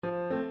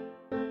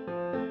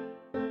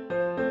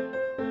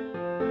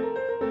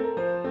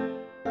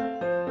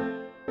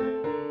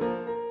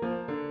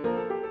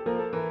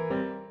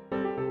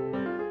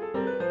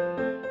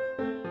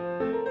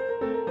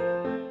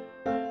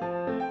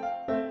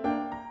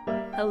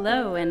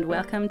Hello and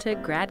welcome to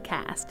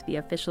GradCast, the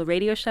official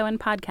radio show and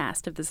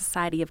podcast of the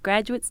Society of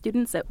Graduate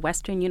Students at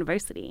Western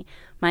University.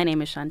 My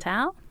name is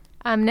Chantal.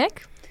 I'm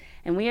Nick.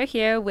 And we are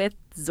here with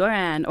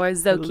Zoran, or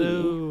Zoki.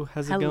 Hello,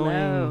 how's it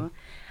going?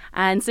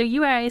 And so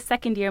you are a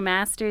second-year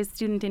master's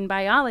student in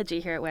biology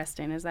here at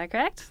Western, is that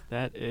correct?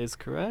 That is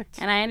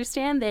correct. And I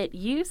understand that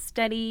you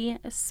study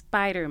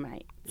spider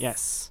mites.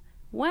 Yes.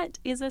 What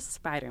is a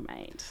spider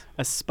mite?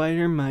 A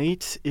spider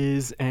mite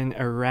is an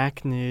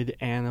arachnid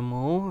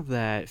animal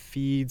that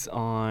feeds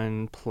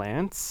on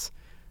plants,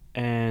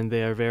 and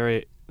they're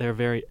a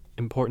very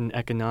important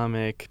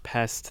economic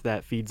pest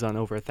that feeds on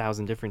over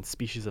 1,000 different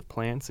species of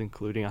plants,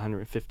 including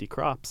 150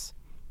 crops.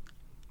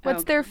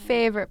 What's their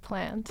favorite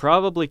plant?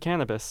 Probably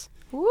cannabis.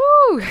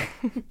 Woo!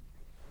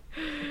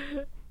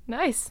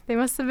 Nice. They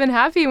must have been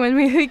happy when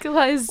we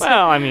legalized.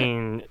 Well, I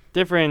mean,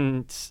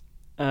 different.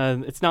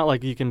 It's not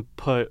like you can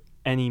put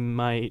any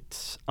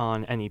mite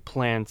on any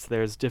plants.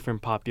 There's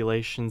different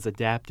populations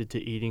adapted to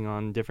eating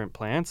on different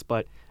plants,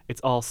 but it's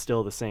all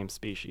still the same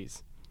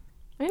species.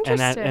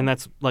 Interesting. And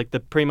that's like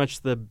pretty much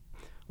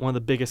one of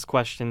the biggest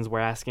questions we're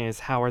asking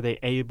is how are they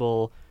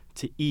able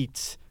to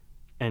eat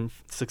and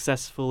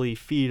successfully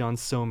feed on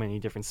so many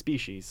different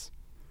species?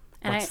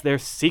 What's their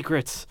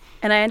secret?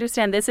 And I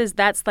understand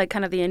that's like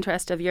kind of the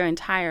interest of your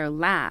entire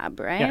lab,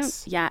 right?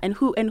 Yes. Yeah. And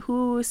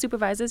who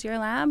supervises your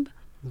lab?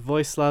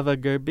 Vojislava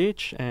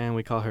Gerbic, and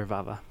we call her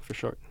Vava for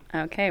short.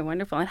 Okay,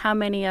 wonderful. And how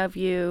many of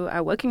you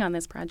are working on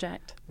this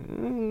project?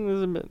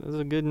 There's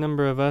a good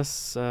number of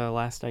us.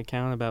 Last I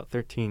count, about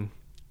 13.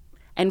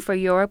 And for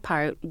your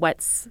part,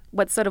 what's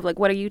sort of like,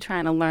 what are you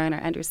trying to learn or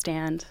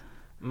understand?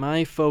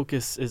 My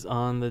focus is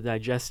on the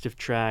digestive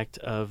tract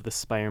of the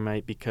spider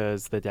mite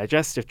because the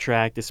digestive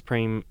tract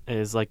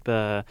is like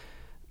the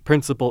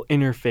principal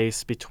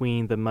interface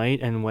between the mite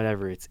and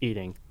whatever it's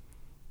eating.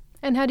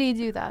 And how do you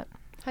do that?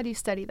 How do you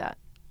study that?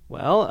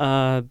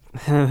 Well,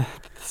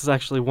 this is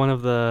actually one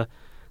of the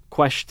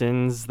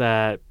questions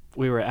that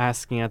we were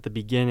asking at the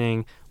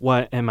beginning.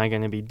 What am I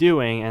going to be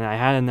doing? And I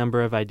had a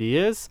number of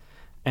ideas,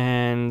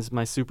 and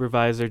my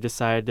supervisor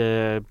decided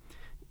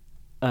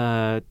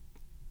to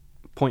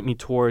point me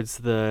towards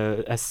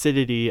the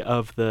acidity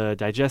of the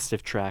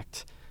digestive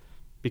tract,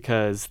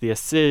 because the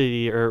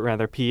acidity, or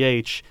rather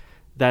pH,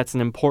 that's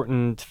an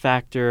important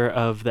factor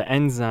of the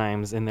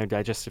enzymes in their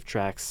digestive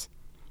tracts.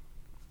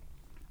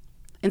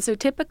 And so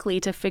typically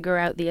to figure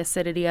out the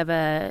acidity of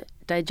a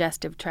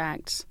digestive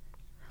tract,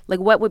 like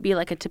what would be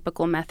like a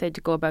typical method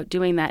to go about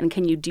doing that? And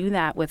can you do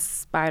that with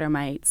spider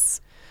mites?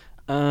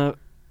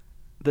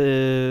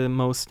 The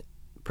most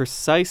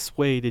precise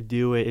way to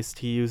do it is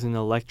to use an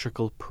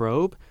electrical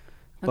probe.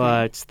 Okay.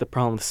 But the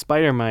problem with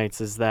spider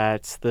mites is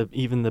that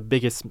even the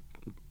biggest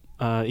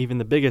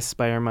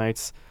spider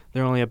mites,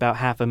 they're only about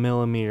 0.5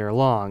 millimeter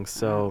long.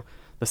 So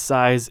the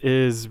size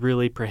is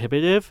really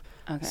prohibitive.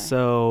 Okay.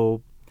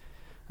 So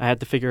I had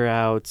to figure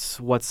out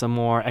what's a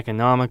more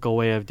economical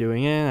way of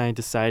doing it. I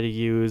decided to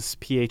use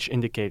pH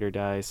indicator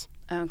dyes.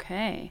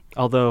 Okay.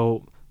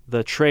 Although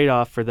the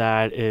trade-off for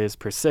that is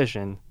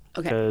precision.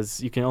 Okay.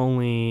 Because you can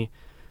only...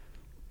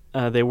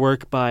 they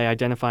work by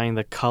identifying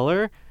the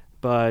color,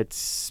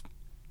 but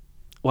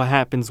what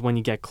happens when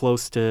you get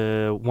close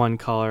to one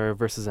color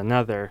versus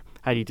another?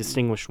 How do you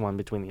distinguish one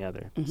between the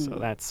other? Mm-hmm. So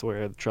that's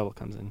where the trouble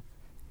comes in.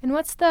 And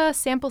what's the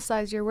sample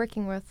size you're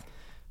working with?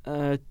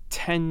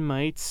 10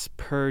 mites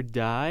per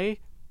dye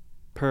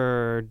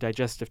per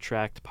digestive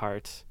tract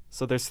part.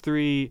 So there's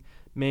 3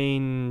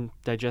 main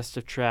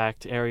digestive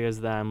tract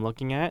areas that I'm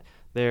looking at.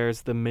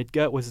 There's the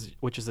midgut,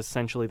 which is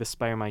essentially the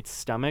spider mite's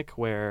stomach,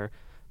 where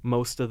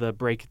most of the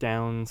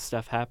breakdown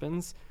stuff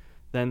happens.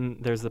 Then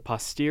there's the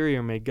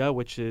posterior midgut,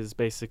 which is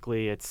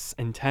basically its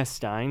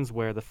intestines,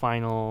 where the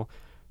final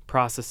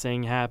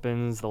processing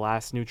happens, the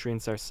last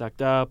nutrients are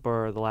sucked up,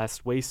 or the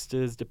last waste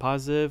is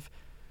deposited.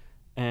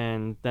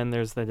 And then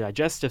there's the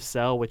digestive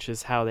cell, which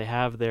is how they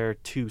have their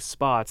 2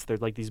 spots. They're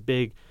like these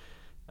big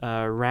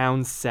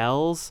round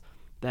cells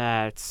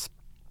that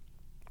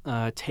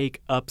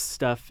take up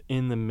stuff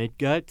in the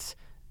midgut,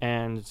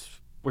 and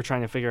we're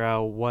trying to figure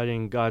out what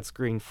in God's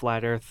green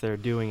flat earth they're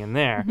doing in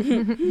there.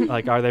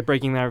 Like, are they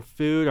breaking their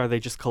food? Are they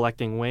just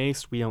collecting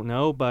waste? We don't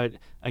know. But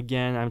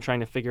again, I'm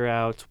trying to figure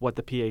out what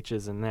the pH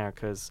is in there,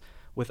 because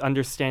with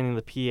understanding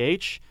the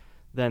pH,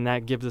 then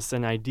that gives us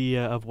an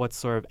idea of what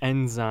sort of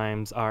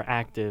enzymes are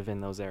active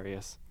in those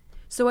areas.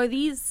 So are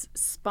these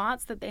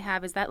spots that they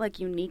have, is that like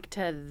unique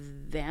to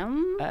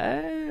them?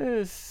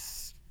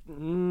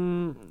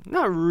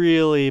 Not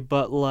really,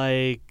 but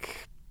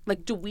like...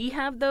 Like, do we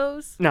have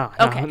those? No,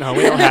 okay. No,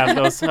 we don't have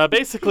those.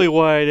 Basically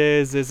what it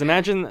is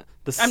imagine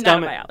the stomach.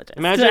 I'm not a biologist.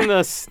 Imagine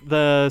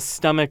the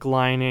stomach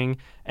lining,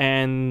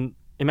 and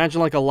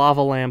imagine like a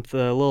lava lamp,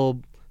 the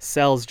little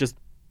cells just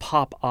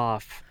pop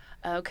off.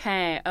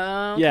 Okay.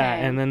 Yeah,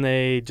 and then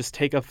they just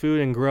take up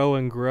food and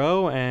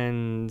grow,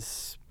 and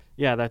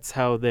yeah, that's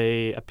how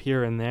they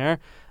appear in there.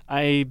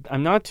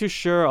 I'm not too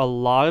sure a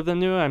lot of them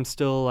do. I'm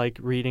still like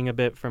reading a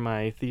bit for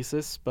my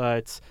thesis,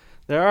 but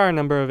there are a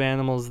number of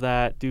animals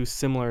that do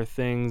similar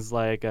things,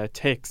 like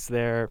ticks.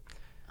 They're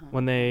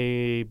When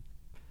they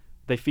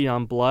feed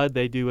on blood,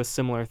 they do a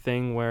similar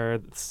thing where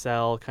the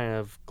cell kind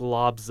of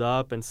globs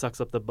up and sucks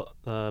up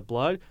the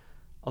blood.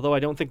 Although I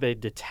don't think they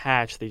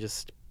detach, they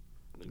just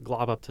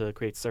glob up to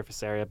create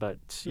surface area, but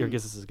your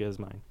guess is as good as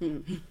mine.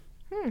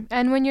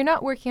 And when you're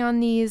not working on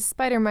these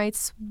spider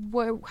mites,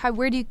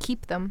 where do you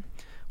keep them?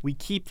 We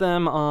keep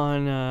them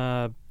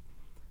on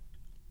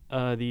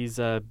these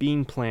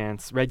bean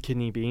plants, red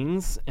kidney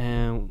beans,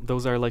 and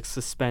those are like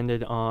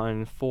suspended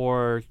on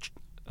 4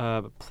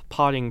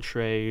 potting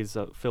trays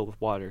filled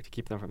with water to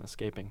keep them from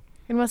escaping.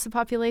 And what's the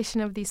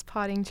population of these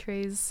potting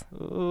trays?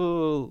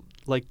 Oh,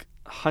 like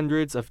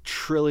hundreds of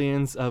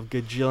trillions of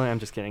gajillion. I'm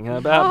just kidding.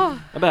 About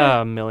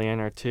a million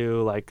or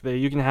two. Like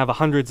you can have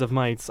hundreds of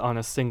mites on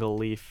a single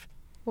leaf.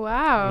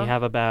 Wow. And you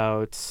have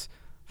about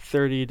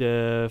 30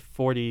 to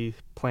 40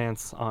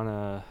 plants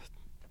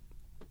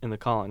in the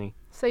colony.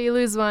 So you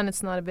lose one,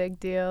 it's not a big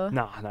deal.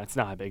 No, it's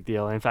not a big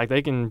deal. In fact,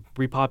 they can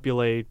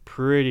repopulate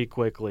pretty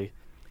quickly.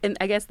 And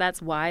I guess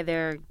that's why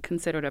they're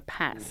considered a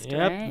pest,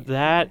 Yep, right?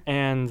 that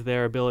and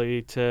their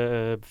ability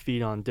to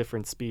feed on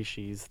different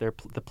species. The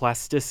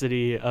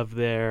plasticity of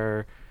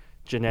their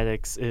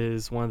genetics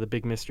is one of the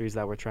big mysteries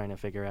that we're trying to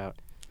figure out.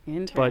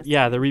 Interesting. But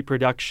yeah, the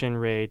reproduction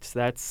rate,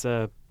 that's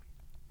a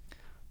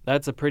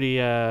pretty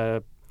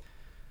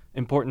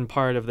important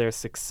part of their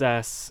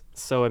success.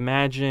 So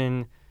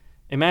imagine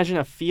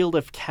a field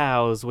of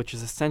cows, which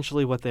is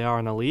essentially what they are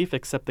on a leaf,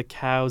 except the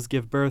cows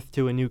give birth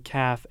to a new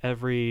calf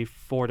every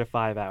 4 to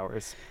 5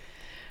 hours.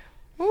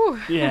 Ooh.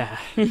 Yeah.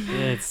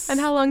 And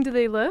how long do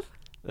they live?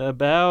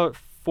 About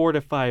 4 to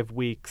 5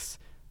 weeks.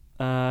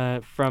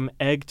 From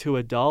egg to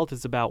adult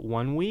is about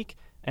 1 week,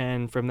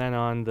 and from then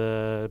on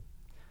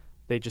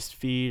they just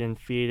feed and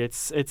feed.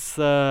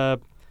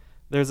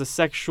 There's a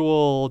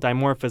sexual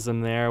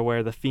dimorphism there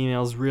where the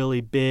female's really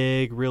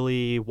big,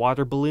 really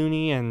water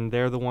balloony, and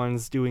they're the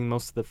ones doing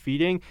most of the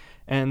feeding.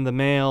 And the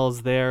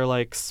males, they're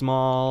like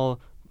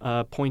small,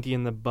 pointy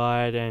in the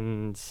butt,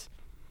 and,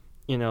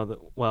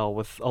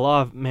 with a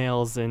lot of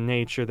males in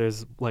nature,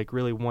 there's like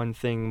really one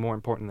thing more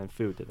important than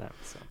food to them.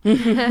 So,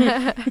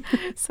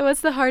 So what's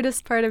the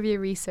hardest part of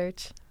your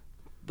research?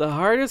 The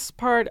hardest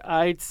part,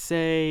 I'd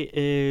say,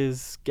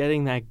 is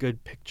getting that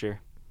good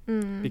picture.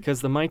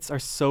 Because the mites are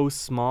so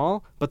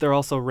small, but they're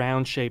also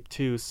round-shaped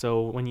too.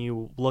 So when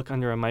you look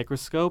under a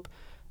microscope,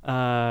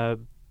 the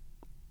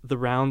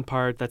round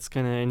part, that's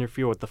going to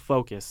interfere with the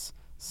focus.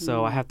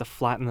 So I have to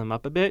flatten them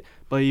up a bit.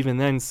 But even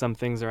then, some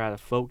things are out of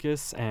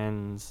focus,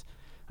 and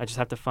I just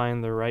have to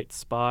find the right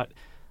spot.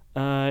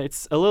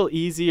 It's a little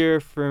easier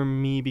for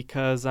me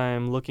because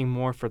I'm looking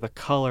more for the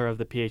color of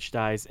the pH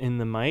dyes in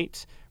the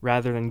mite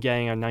rather than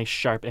getting a nice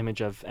sharp image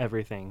of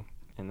everything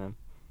in them.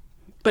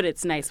 But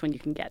it's nice when you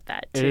can get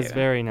that, too. It is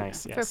very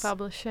nice, yes. For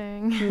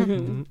publishing.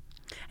 Mhm.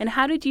 And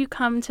how did you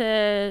come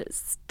to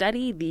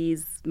study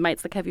these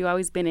mites? Like, have you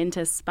always been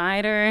into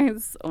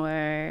spiders,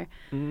 or?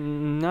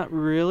 Not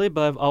really,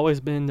 but I've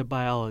always been into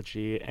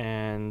biology,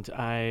 and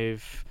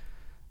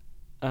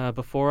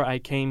before I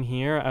came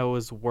here, I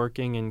was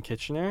working in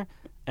Kitchener,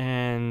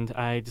 and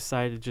I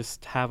decided to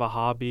just have a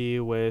hobby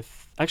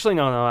actually,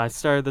 no, I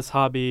started this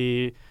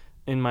hobby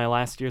in my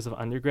last years of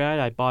undergrad.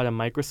 I bought a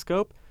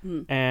microscope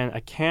and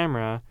a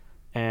camera,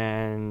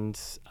 and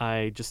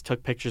I just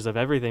took pictures of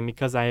everything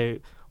because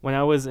when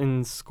I was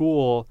in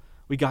school,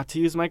 we got to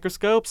use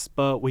microscopes,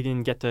 but we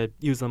didn't get to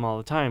use them all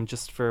the time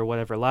just for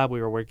whatever lab we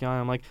were working on.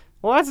 I'm like,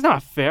 well, that's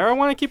not fair. I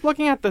want to keep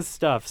looking at this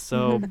stuff.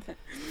 So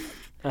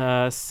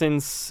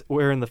since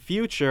we're in the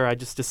future, I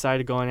just decided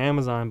to go on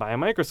Amazon and buy a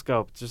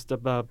microscope, just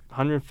about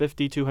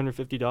 $150,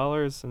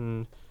 $250,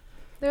 and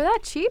They're that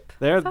cheap?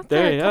 They're I thought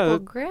they were a yeah. couple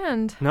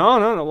grand.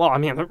 No. Well, I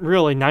mean, they're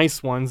really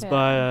nice ones, Yeah.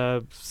 but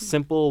a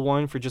simple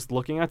one for just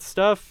looking at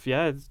stuff,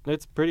 yeah,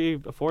 it's pretty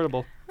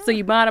affordable. So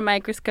you bought a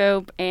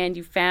microscope and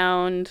you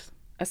found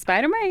a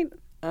spider mite?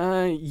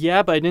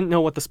 Yeah, but I didn't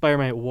know what the spider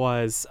mite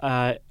was.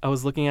 I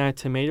was looking at a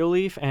tomato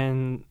leaf,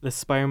 and the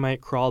spider mite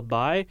crawled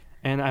by,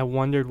 and I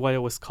wondered what it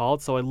was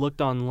called, so I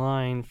looked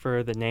online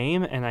for the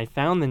name, and I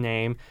found the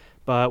name.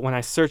 But when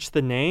I searched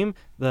the name,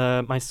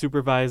 my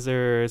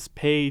supervisor's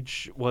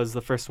page was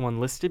the first one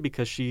listed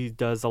because she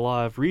does a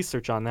lot of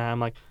research on that. I'm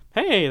like,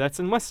 hey, that's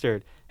in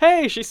Western.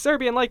 Hey, she's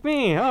Serbian like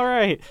me. All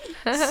right.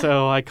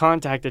 So I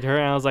contacted her,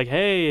 and I was like,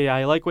 hey,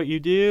 I like what you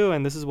do,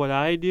 and this is what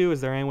I do.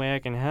 Is there any way I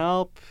can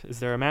help? Is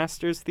there a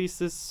master's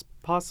thesis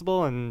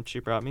possible? And she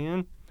brought me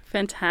in.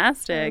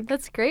 Fantastic.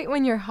 That's great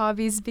when your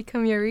hobbies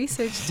become your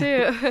research,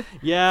 too.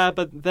 Yeah,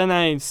 but then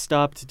I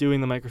stopped doing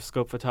the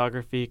microscope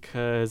photography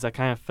because I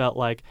kind of felt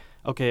like,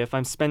 okay, if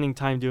I'm spending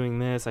time doing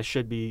this, I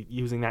should be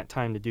using that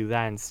time to do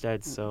that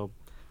instead. So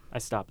I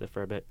stopped it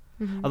for a bit.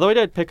 Mhm. Although I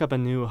did pick up a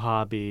new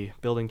hobby,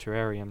 building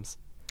terrariums.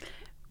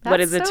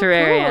 What is a That's so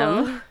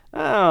terrarium? cool.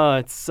 Oh,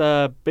 it's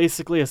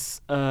basically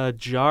a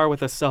jar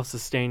with a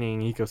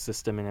self-sustaining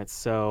ecosystem in it.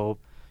 So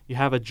you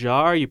have a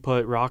jar, you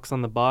put rocks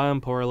on the bottom,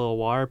 pour a little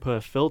water, put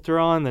a filter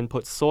on, then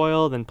put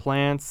soil, then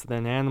plants,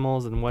 then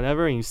animals, and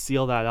whatever, and you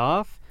seal that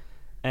off.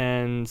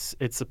 And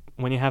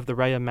when you have the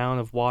right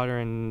amount of water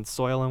and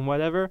soil and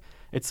whatever,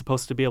 it's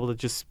supposed to be able to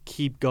just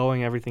keep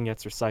going. Everything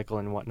gets recycled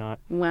and whatnot.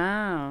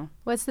 Wow.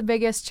 What's the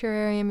biggest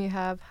terrarium you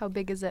have? How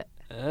big is it?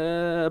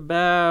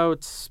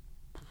 About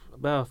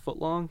a foot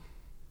long,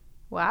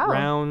 Wow.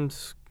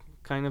 round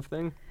kind of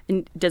thing.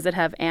 And does it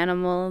have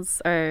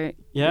animals or?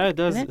 Yeah, it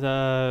does. in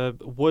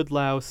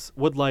Woodlice,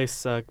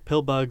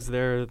 pill bugs.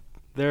 They're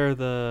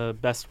the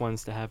best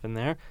ones to have in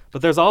there.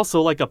 But there's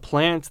also like a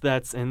plant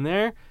that's in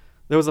there.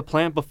 There was a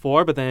plant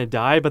before, but then it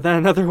died. But then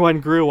another one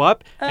grew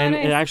up, and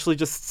nice. it actually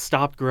just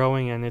stopped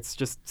growing, and it's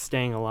just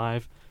staying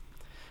alive.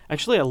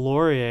 Actually, at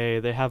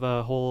Laurier, they have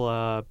a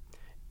whole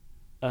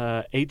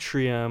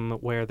atrium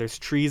where there's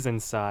trees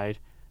inside,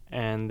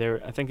 and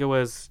I think it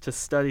was to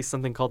study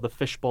something called the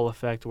fishbowl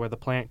effect, where the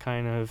plant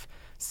kind of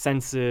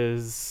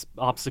senses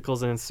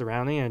obstacles in its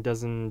surrounding and it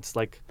doesn't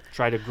like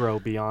try to grow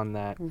beyond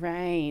that.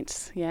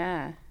 Right.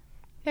 Yeah.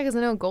 Yeah, because I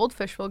know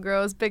goldfish will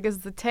grow as big as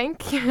the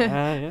tank, Yeah.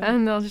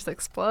 and they'll just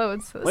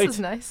explode. So this Wait. is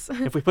nice.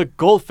 If we put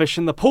goldfish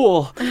in the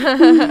pool,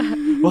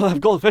 we'll have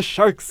goldfish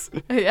sharks.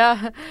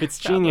 Yeah. It's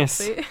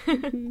genius.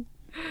 Probably.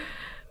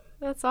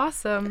 That's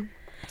awesome.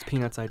 It's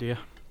Peanut's idea.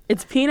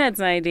 It's Peanut's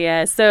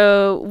idea.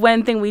 So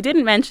one thing we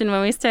didn't mention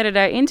when we started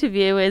our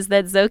interview is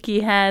that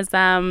Zoki has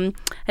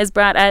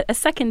brought a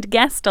second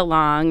guest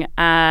along,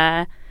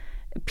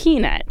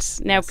 Peanut.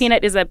 Now, Yes.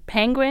 Peanut is a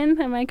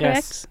penguin, am I correct?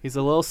 Yes, he's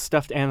a little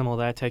stuffed animal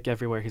that I take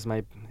everywhere. He's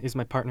my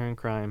partner in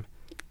crime.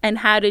 And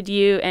how did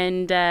you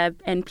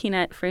and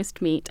Peanut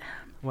first meet?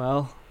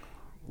 Well,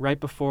 right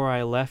before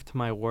I left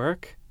my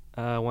work,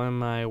 one of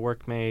my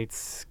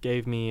workmates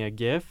gave me a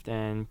gift,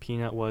 and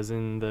Peanut was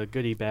in the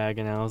goodie bag,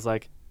 and I was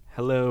like,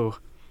 hello,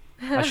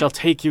 I shall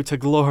take you to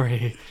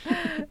glory.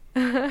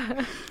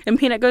 And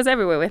Peanut goes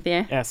everywhere with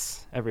you.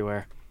 Yes,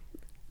 everywhere.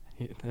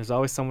 There's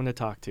always someone to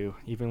talk to,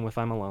 even if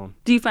I'm alone.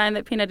 Do you find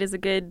that Peanut is a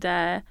good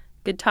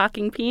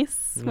talking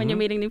piece when you're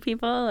meeting new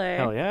people? Or?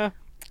 Hell yeah.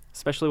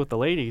 Especially with the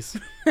ladies.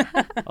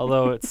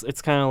 Although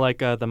it's kind of like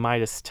the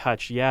Midas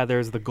touch. Yeah,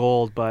 there's the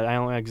gold, but I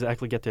don't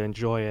exactly get to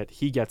enjoy it.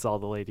 He gets all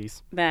the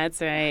ladies. That's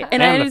right.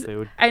 And I the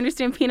food. I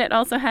understand Peanut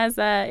also has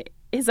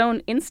his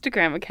own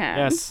Instagram account.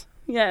 Yes.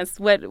 Yes.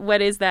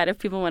 What is that? If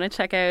people want to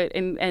check out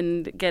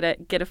and get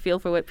a feel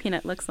for what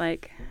Peanut looks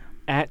like.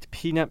 At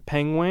Peanut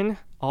Penguin,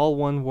 all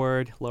one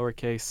word,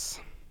 lowercase.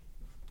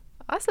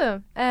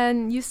 Awesome.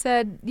 And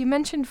you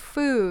mentioned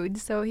food,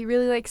 so he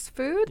really likes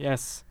food?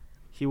 Yes.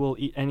 He will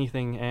eat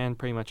anything and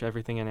pretty much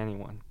everything and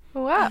anyone.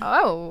 Wow.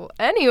 Oh,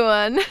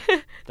 anyone.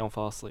 Don't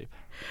fall asleep.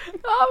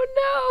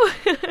 Oh,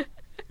 no.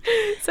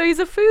 So he's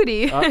a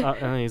foodie.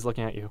 And he's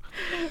looking at you.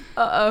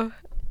 Uh-oh.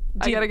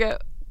 I Do- gotta go.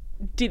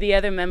 Do the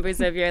other members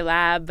of your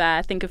lab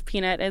think of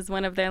Peanut as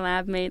one of their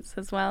lab mates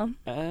as well?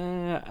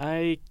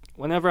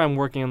 Whenever I'm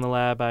working in the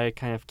lab, I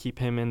kind of keep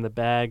him in the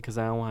bag because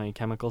I don't want any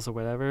chemicals or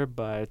whatever.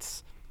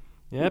 But,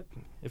 yep,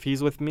 if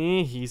he's with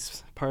me,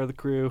 he's part of the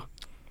crew.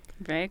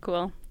 Very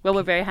cool. Well,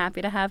 we're very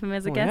happy to have him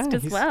as a guest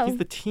as he's, well. He's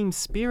the team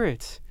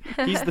spirit.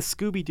 He's the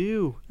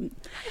Scooby-Doo.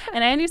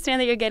 And I understand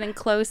that you're getting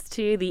close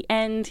to the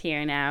end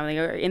here now.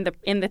 You're in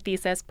the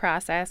thesis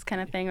process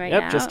kind of thing right now.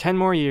 Yep, just 10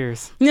 more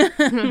years.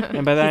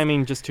 And by that I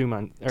mean just 2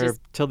 months, or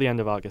Just- till the end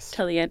of August.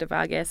 Till the end of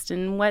August.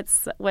 And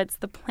what's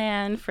the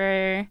plan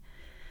for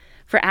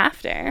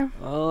after?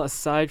 Well,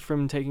 aside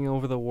from taking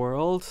over the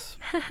world,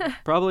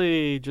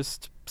 probably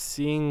just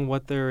seeing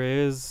what there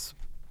is.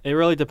 It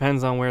really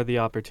depends on where the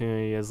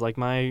opportunity is. Like,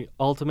 my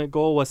ultimate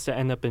goal was to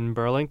end up in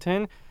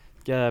Burlington,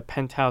 get a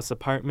penthouse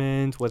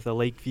apartment with a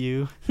lake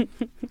view.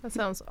 That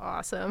sounds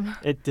awesome.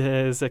 It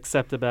does,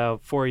 except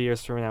about 4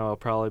 years from now, I'll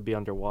probably be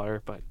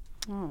underwater. But,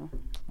 Oh.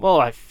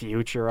 well, I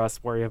future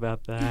us worry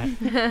about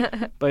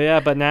that.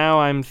 But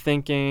now I'm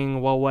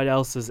thinking, well, what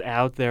else is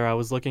out there? I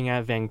was looking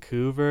at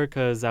Vancouver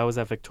because I was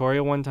at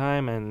Victoria one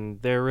time, and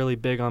they're really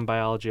big on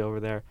biology over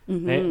there.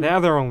 They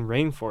have their own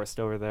rainforest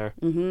over there.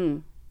 Mm-hmm.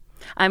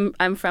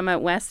 I'm from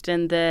out west,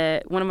 and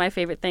one of my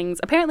favorite things.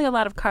 Apparently, a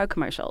lot of car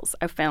commercials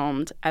are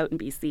filmed out in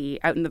BC,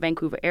 out in the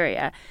Vancouver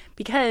area,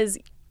 because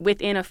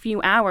within a few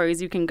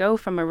hours you can go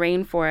from a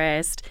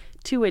rainforest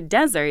to a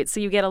desert. So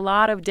you get a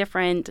lot of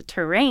different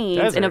terrains in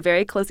a Desert?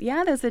 very close.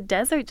 Yeah, there's a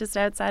desert just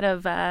outside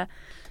of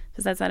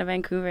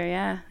Vancouver.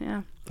 Yeah.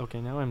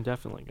 Okay, now I'm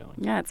definitely going.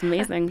 Yeah, it's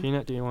amazing.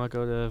 Peanut, do you want to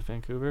go to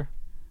Vancouver?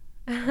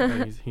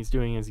 He's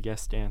doing his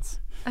guest dance.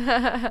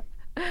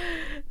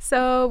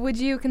 So would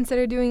you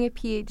consider doing a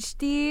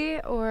PhD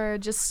or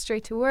just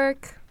straight to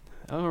work?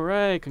 All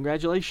right,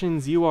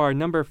 congratulations. You are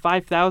number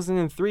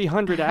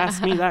 5,300 to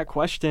ask me that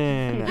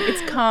question.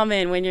 It's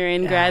common when you're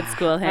in grad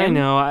school. Hey? I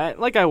know.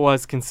 I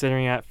was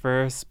considering at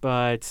first,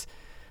 but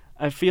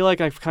I feel like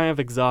I've kind of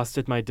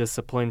exhausted my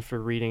discipline for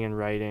reading and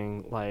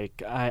writing.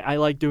 Like, I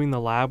like doing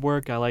the lab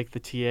work. I like the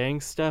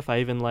TAing stuff. I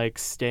even like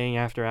staying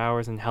after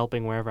hours and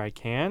helping wherever I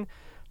can.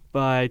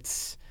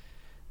 But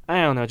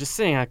I don't know, just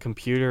sitting at a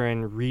computer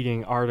and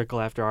reading article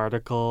after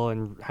article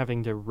and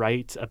having to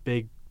write a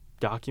big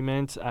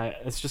document,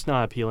 it's just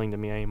not appealing to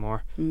me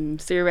anymore.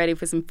 So you're ready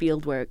for some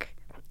field work.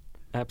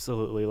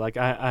 Absolutely. Like,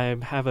 I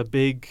have a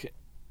big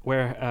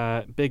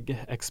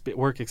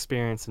work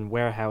experience in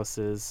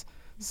warehouses,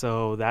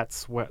 So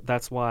that's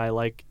why I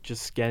like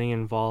just getting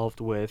involved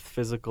with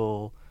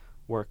physical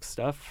work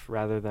stuff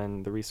rather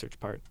than the research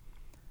part.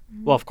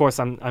 Well, of course,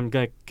 I'm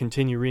going to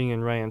continue reading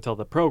and writing until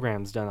the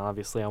program's done.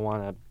 Obviously, I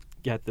want to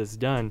get this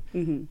done.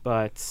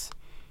 But,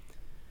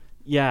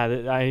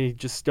 yeah, I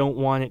just don't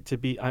want it to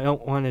be... I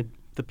don't want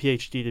the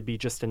PhD to be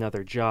just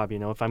another job, you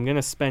know? If I'm going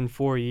to spend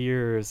 4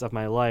 years of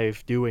my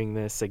life doing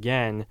this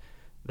again,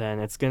 then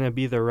it's going to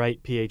be the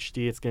right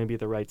PhD. It's going to be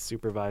the right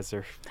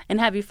supervisor. And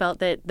have you felt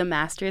that the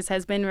master's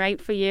has been right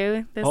for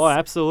you? Oh,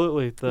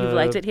 absolutely. You've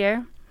liked it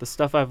here? The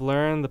stuff I've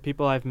learned, the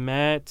people I've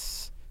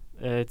met,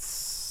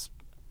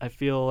 I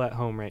feel at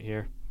home right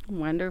here.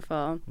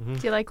 Wonderful. Do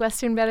you like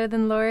Western better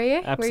than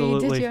Laurier, Absolutely.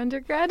 where you did your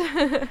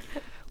undergrad?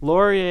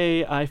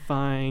 Laurier, I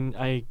find,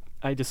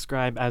 I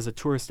describe as a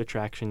tourist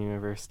attraction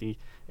university.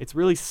 It's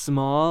really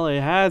small.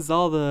 It has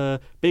all the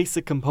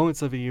basic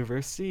components of a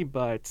university,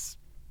 but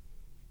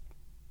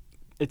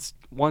it's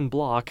one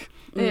block.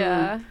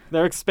 Yeah.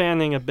 They're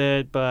expanding a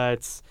bit,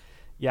 but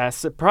yeah,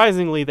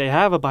 surprisingly, they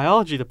have a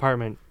biology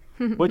department,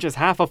 which is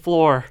half a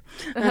floor.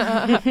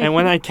 And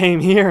when I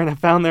came here and I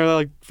found there were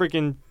like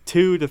freaking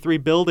 2 to 3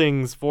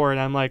 buildings for it,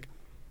 I'm like,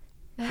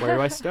 where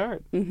do I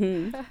start?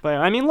 But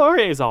I mean,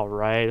 Laurier is all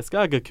right. It's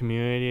got a good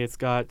community. It's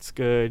got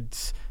good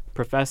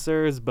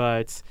professors,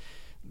 but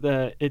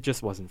it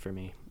just wasn't for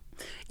me.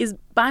 Is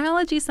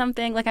biology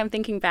something, like I'm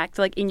thinking back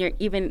to like in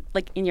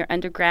your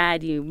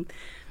undergrad, you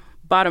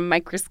bought a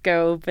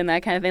microscope and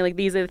that kind of thing. Like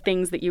these are the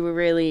things that you were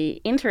really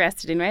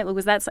interested in, right? Like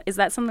is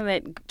that something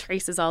that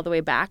traces all the way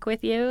back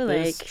with you?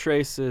 This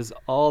traces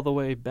all the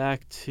way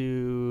back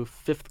to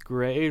 5th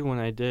grade when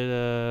I did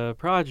a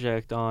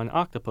project on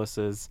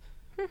octopuses.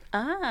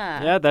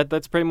 Yeah,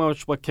 that's pretty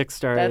much what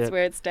kickstarted it. That's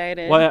where it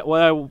started. What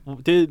I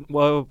did,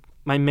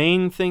 my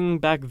main thing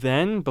back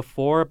then,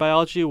 before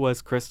biology,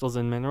 was crystals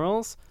and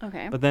minerals.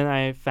 Okay. But then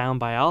I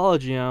found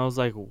biology, and I was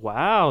like,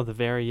 wow, the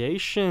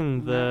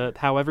variation,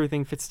 how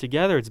everything fits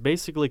together. It's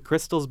basically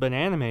crystals but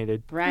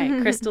animated.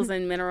 Right, crystals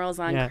and minerals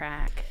on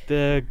crack.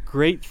 The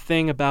great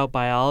thing about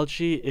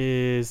biology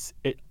is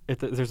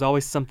there's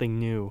always something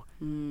new.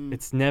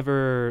 It's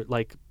never,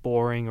 like,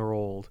 boring or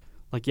old.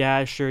 Like,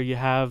 yeah, sure, you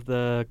have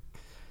the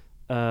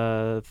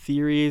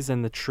theories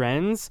and the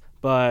trends,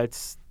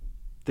 but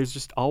there's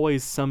just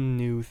always some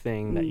new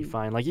thing that you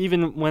find. Like,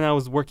 even when I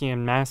was working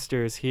in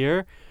masters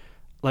here,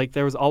 like,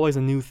 there was always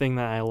a new thing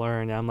that I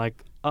learned. And I'm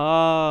like,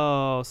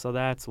 oh, so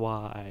that's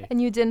why.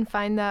 And you didn't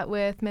find that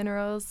with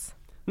minerals?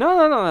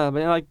 No.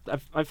 But, like,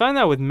 I find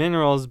that with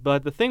minerals,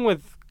 but the thing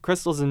with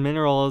crystals and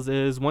minerals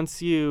is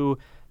once you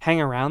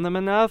hang around them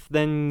enough,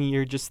 then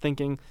you're just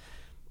thinking,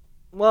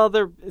 well,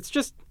 it's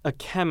just a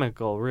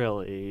chemical,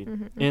 really,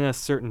 in a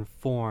certain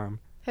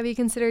form. Have you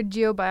considered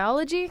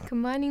geobiology,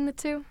 combining the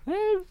two?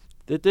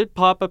 It did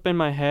pop up in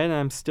my head, and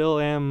I still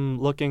am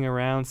looking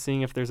around,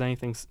 seeing if there's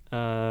anything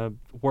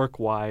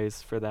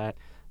work-wise for that.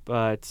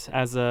 But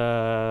as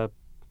a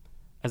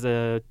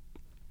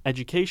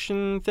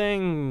education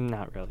thing,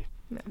 not really.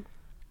 No.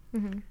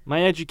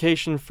 My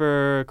education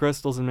for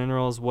crystals and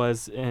minerals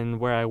was in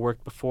where I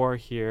worked before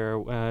here.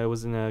 It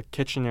was in a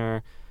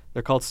Kitchener.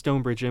 They're called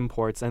Stonebridge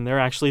Imports, and they're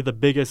actually the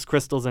biggest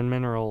crystals and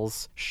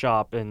minerals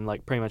shop in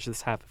like pretty much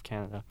this half of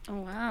Canada. Oh,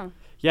 wow.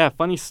 Yeah,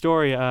 funny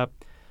story. Right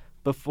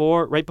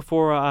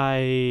before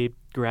I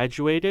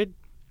graduated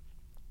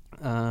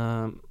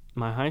my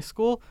high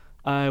school,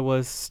 I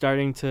was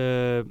starting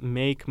to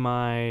make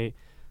my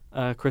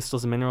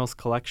crystals and minerals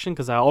collection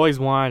because I always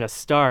wanted to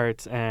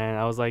start, and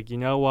I was like, you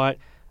know what?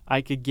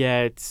 I could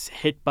get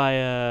hit by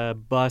a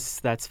bus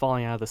that's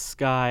falling out of the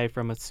sky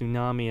from a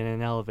tsunami in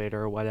an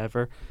elevator or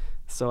whatever.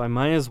 So I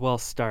might as well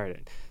start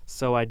it.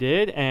 So I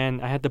did,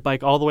 and I had to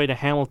bike all the way to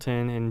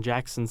Hamilton and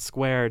Jackson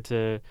Square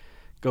to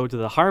go to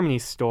the Harmony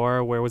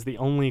store, where was the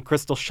only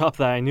crystal shop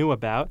that I knew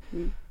about.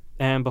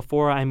 And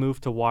before I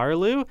moved to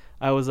Waterloo,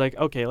 I was like,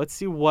 okay, let's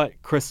see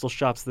what crystal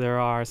shops there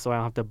are so I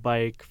don't have to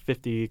bike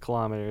 50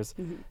 kilometers.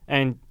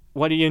 And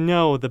what do you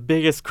know? The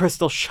biggest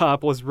crystal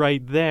shop was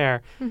right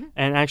there.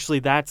 And actually,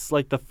 that's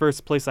like the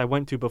first place I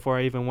went to before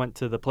I even went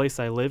to the place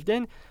I lived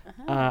in.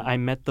 I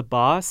met the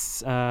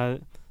boss.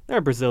 They're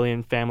a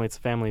Brazilian family. It's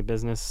a family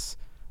business.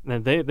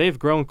 And they've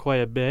grown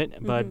quite a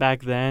bit, but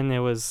back then it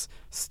was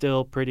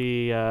still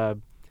pretty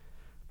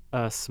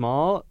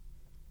small.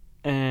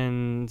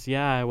 And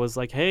yeah, I was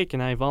like, hey,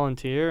 can I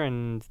volunteer?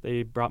 And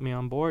they brought me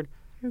on board.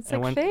 It's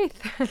like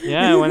faith.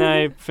 Yeah, when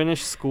I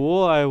finished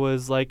school, I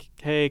was like,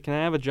 hey, can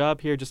I have a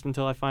job here just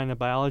until I find a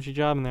biology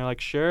job? And they're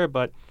like, sure,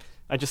 but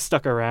I just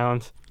stuck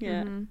around.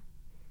 Yeah.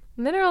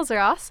 Minerals are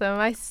awesome.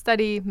 I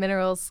study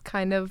minerals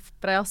kind of,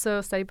 but I also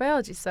study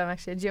biology, so I'm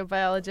actually a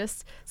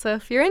geobiologist. So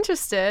if you're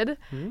interested,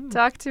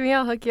 talk to me.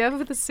 I'll hook you up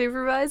with a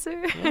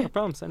supervisor. Yeah, no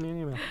problem. Send me an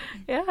email.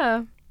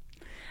 Yeah.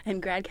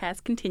 And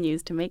GradCast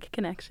continues to make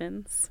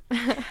connections.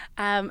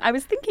 I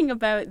was thinking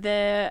about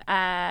the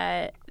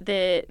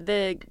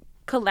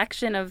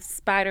collection of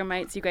spider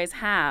mites you guys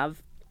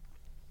have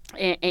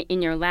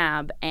in your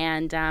lab,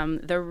 and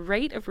the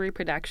rate of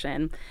reproduction.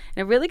 And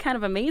it really kind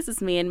of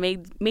amazes me and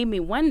made me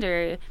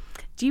wonder,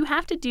 Do you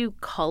have to do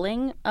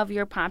culling of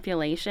your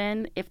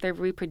population if they're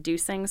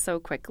reproducing so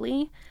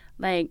quickly?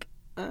 Like,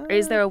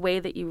 is there a way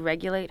that you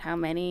regulate how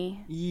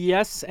many?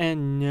 Yes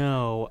and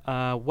no.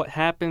 What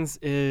happens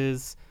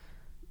is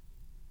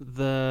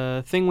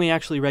the thing we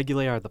actually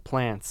regulate are the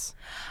plants.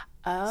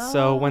 Oh.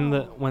 So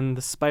when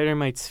the spider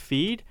mites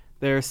feed,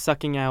 they're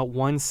sucking out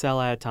one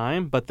cell at a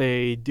time, but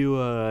they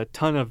do a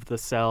ton of the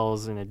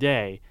cells in a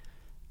day.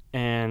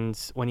 And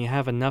when you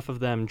have enough of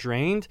them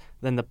drained,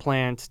 then the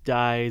plant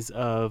dies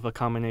of a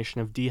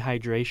combination of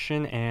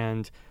dehydration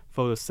and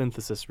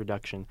photosynthesis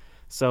reduction.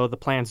 So the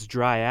plants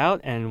dry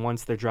out, and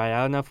once they're dry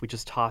out enough, we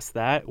just toss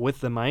that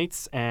with the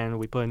mites, and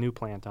we put a new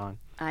plant on.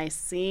 I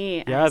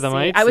see. Yeah, the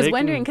mites. I was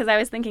wondering because I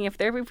was thinking if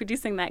they're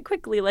reproducing that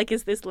quickly, like,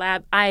 is this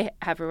lab? I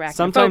have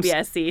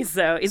arachnophobia, see,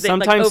 so is it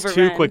like overrun? Sometimes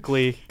too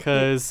quickly,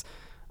 because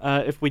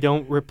if we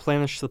don't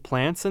replenish the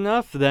plants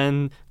enough,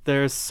 then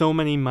there's so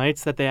many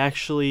mites that they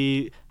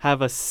actually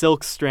have a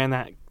silk strand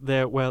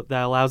that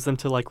allows them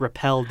to like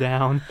rappel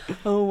down.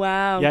 Oh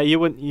wow! Yeah,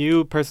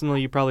 you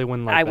personally probably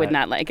wouldn't like that. I would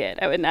not like it.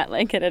 I would not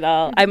like it at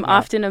all. I'm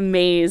often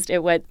amazed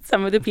at what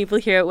some of the people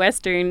here at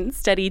Western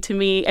study. To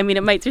me, I mean,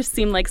 it might just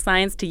seem like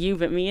science to you,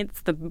 but me,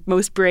 it's the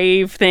most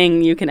brave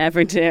thing you can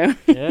ever do.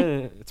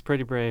 Yeah, it's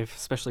pretty brave,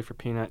 especially for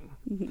Peanut.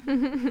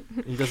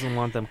 He doesn't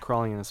want them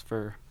crawling in his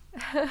fur.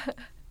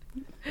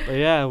 But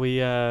yeah, we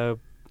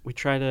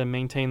try to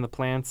maintain the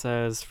plants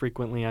as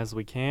frequently as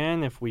we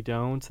can. If we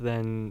don't,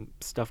 then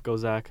stuff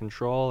goes out of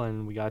control,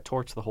 and we gotta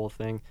torch the whole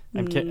thing.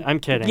 I'm kidding.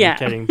 Yeah. I'm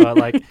kidding. But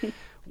like,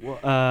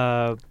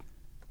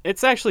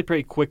 it's actually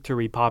pretty quick to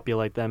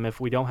repopulate them. If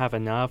we don't have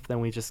enough,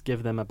 then we just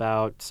give them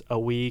about a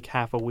week,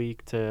 half a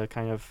week to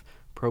kind of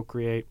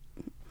procreate.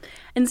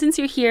 And since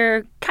you're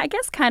here, I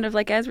guess kind of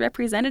like as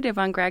representative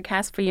on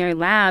GradCast for your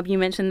lab, you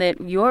mentioned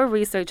that your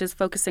research is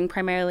focusing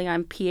primarily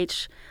on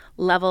pH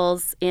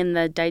levels in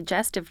the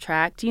digestive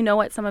tract. Do you know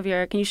what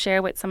can you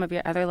share what some of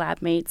your other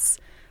lab mates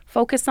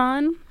focus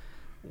on?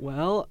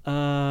 Well,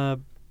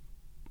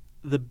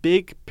 the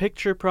big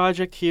picture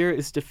project here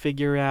is to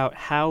figure out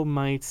how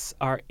these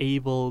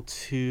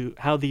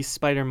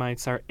spider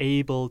mites are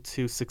able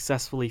to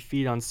successfully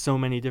feed on so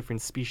many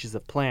different species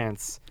of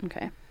plants.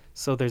 Okay.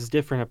 So there's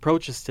different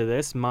approaches to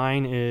this.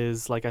 Mine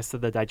is, like I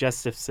said, the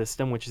digestive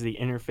system, which is the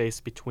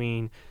interface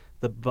between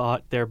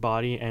their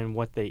body and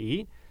what they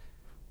eat.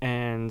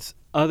 And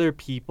other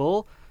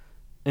people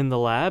in the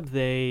lab,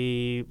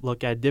 they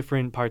look at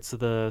different parts of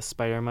the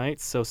spider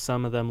mites. So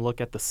some of them look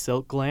at the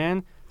silk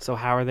gland. So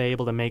how are they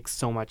able to make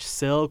so much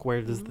silk?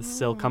 Where does the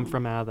silk come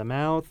from out of the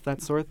mouth?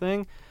 That sort of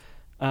thing.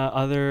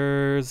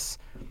 Others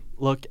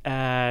look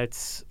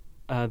at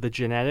the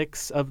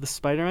genetics of the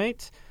spider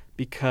mite,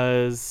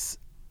 because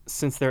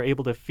since they're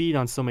able to feed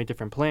on so many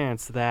different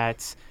plants,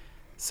 that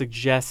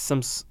suggests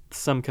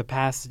some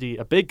capacity,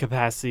 a big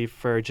capacity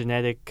for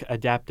genetic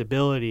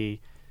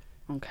adaptability.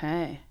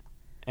 Okay.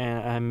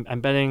 And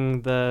I'm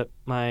betting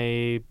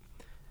my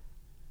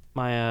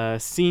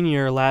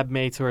senior lab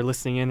mates who are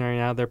listening in right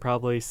now, they're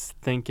probably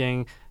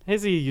thinking,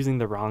 is he using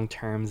the wrong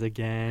terms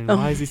again?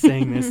 Why is he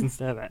saying this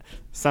instead of that?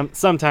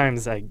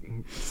 Sometimes they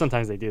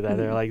do that.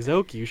 They're like,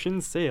 Zoki, you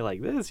shouldn't say it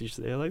like this. You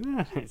should say it like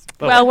that.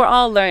 But, well, we're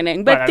all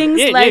learning, but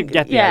things things like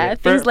looking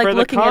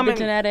at the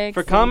genetics.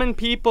 For common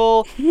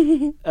people,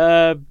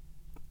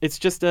 it's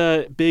just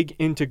a big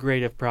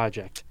integrative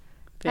project.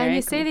 And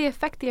you say they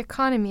affect the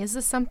economy. Is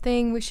this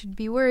something we should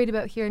be worried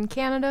about here in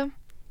Canada?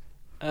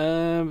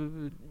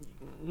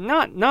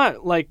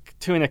 Not like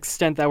to an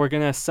extent that we're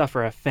going to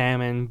suffer a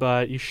famine,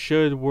 but you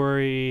should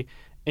worry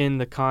in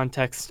the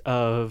context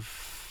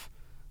of,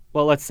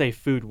 well, let's say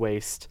food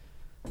waste.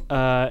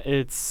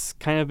 It's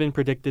kind of been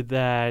predicted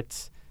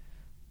that,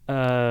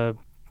 at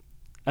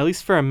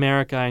least for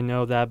America, I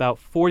know that about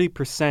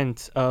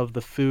 40% of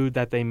the food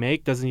that they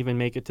make doesn't even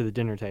make it to the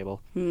dinner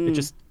table. It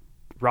just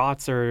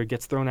rots or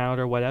gets thrown out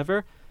or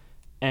whatever.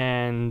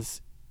 And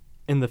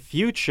in the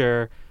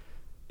future,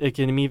 it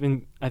can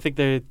even, I think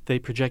they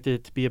projected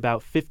it to be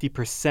about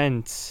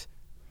 50%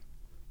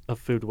 of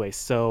food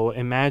waste. So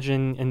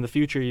imagine in the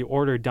future you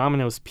order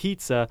Domino's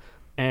pizza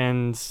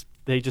and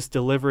they just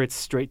deliver it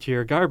straight to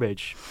your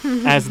garbage,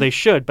 as they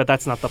should. But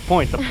that's not the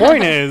point. The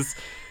point is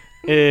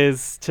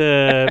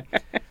to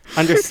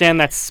understand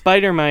that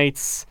spider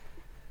mites,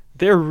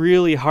 they're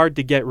really hard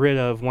to get rid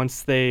of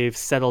once they've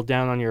settled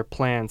down on your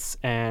plants.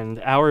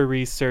 And our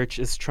research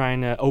is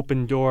trying to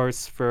open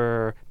doors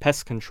for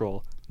pest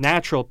control.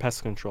 Natural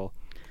pest control.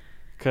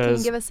 Can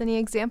you give us any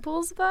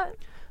examples of that?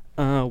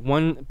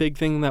 One big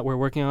thing that we're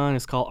working on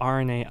is called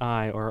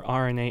RNAi, or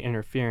RNA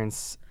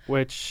interference,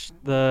 which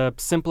the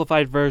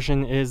simplified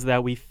version is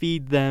that we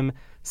feed them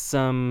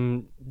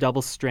some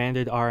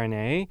double-stranded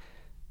RNA,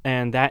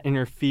 and that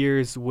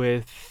interferes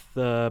with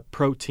the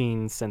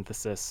protein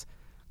synthesis.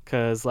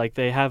 Because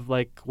they have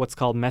what's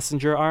called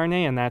messenger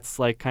RNA, and that's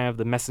kind of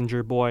the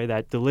messenger boy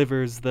that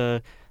delivers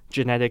the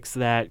genetics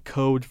that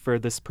code for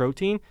this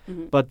protein,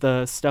 but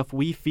the stuff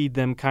we feed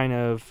them kind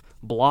of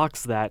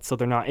blocks that, so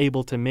they're not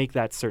able to make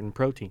that certain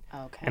protein.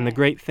 Okay. And the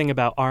great thing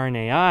about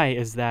RNAi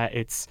is that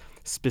it's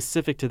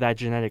specific to that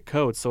genetic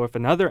code. So if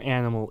another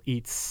animal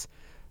eats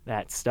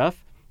that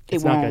stuff,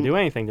 it's not going to do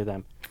anything to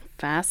them.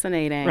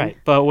 Fascinating. Right.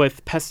 But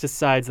with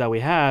pesticides that we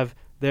have,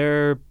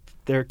 they're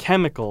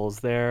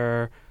chemicals,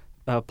 they're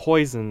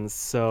poisons.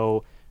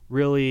 So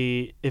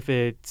really, if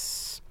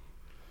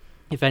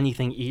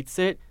anything eats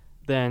it,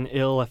 then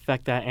it'll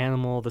affect that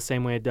animal the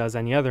same way it does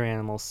any other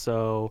animal.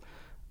 So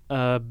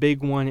the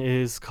big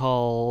ones are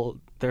called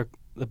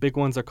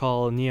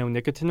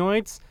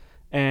neonicotinoids,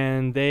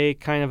 and they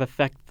kind of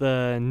affect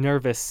the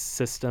nervous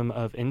system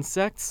of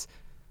insects.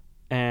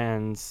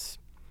 And,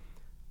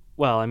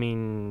 well, I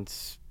mean,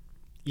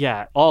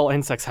 yeah, all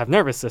insects have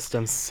nervous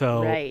systems,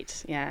 so...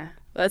 Right, yeah.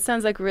 Well, that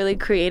sounds like a really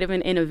creative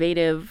and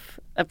innovative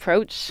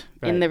approach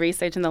in the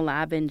research in the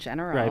lab in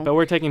general. Right, but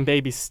we're taking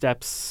baby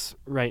steps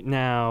right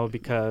now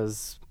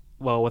because,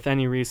 well, with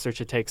any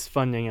research, it takes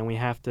funding, and we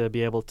have to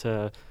be able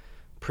to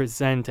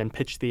present and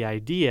pitch the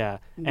idea.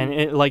 And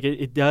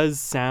it does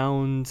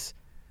sound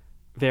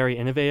very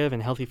innovative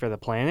and healthy for the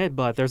planet,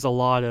 but there's a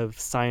lot of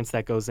science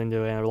that goes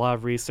into it and a lot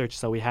of research,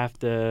 so we have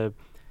to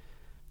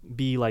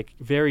be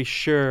very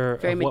sure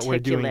very of what we're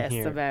doing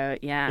here.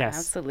 About, yeah, yes.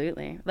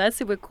 Absolutely. That's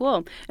super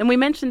cool. And we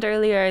mentioned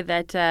earlier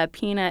that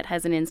Peanut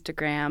has an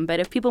Instagram,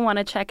 but if people want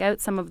to check out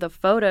some of the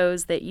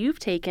photos that you've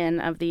taken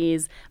of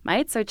these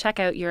mites or check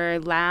out your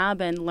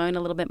lab and learn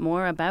a little bit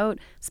more about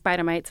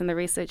spider mites and the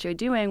research you're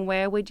doing,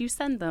 where would you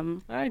send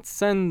them? I'd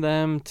send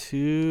them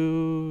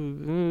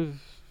to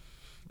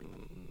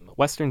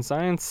Western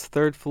Science,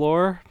 3rd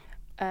floor.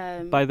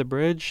 By the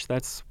bridge.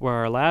 That's where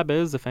our lab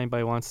is, if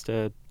anybody wants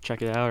to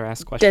check it out or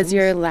ask questions. Does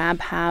your lab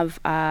have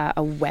a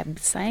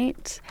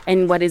website?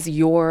 And what is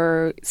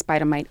your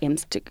spider mite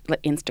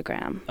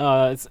Instagram?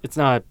 It's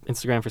not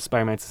Instagram for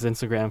spider mites.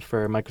 It's Instagram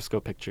for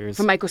microscope pictures.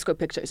 For microscope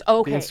pictures.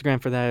 Oh, okay. The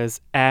Instagram for that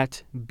is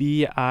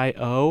 @BIOXOID.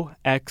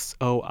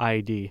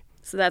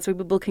 So that's where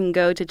people can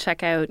go to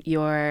check out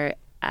your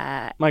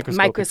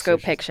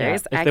microscope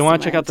pictures. Yeah. If they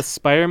want to check out the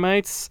spider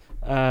mites,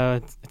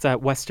 it's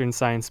at Western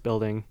Science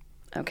Building.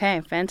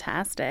 Okay,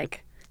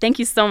 fantastic. Thank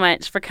you so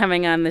much for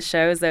coming on the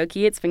show,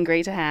 Zoki. It's been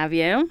great to have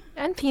you.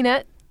 And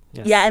Peanut.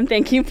 Yes. Yeah, and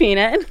thank you,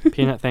 Peanut.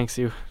 Peanut, thanks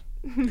you.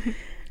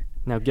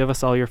 Now give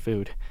us all your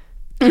food.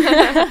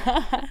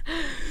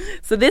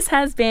 So this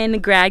has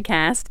been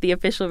GradCast, the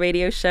official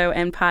radio show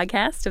and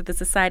podcast of the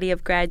Society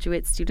of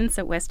Graduate Students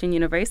at Western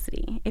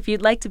University. If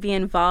you'd like to be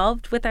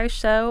involved with our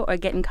show or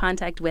get in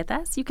contact with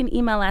us, you can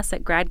email us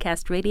at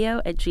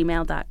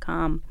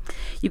gradcastradio@gmail.com.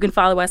 You can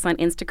follow us on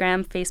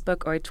Instagram,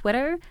 Facebook, or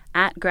Twitter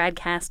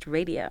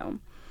 @GradCastRadio.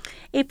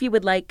 If you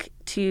would like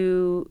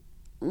to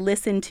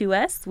listen to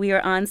us, we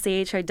are on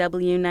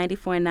CHRW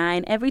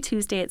 94.9 every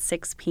Tuesday at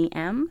 6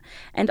 p.m.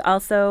 And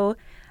also,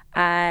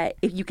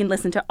 if you can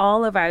listen to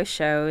all of our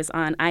shows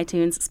on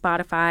iTunes,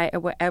 Spotify, or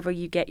wherever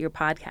you get your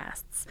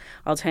podcasts.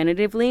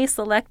 Alternatively,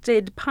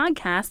 selected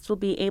podcasts will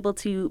be able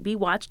to be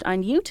watched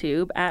on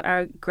YouTube at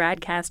our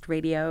GradCast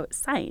Radio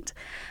site.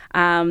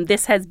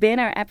 This has been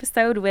our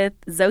episode with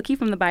Zoki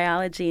from the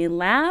Biology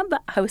Lab,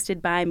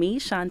 hosted by me,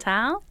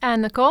 Chantal.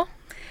 And Nicole.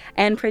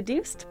 And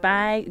produced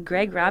by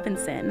Greg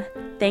Robinson.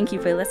 Thank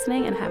you for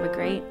listening and have a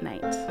great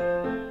night.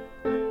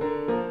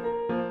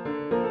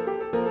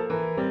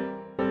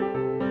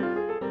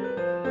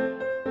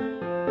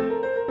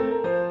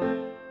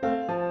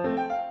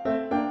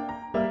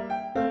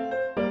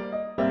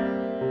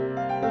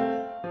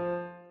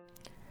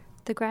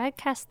 The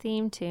GradCast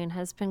theme tune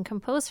has been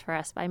composed for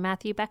us by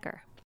Matthew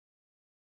Becker.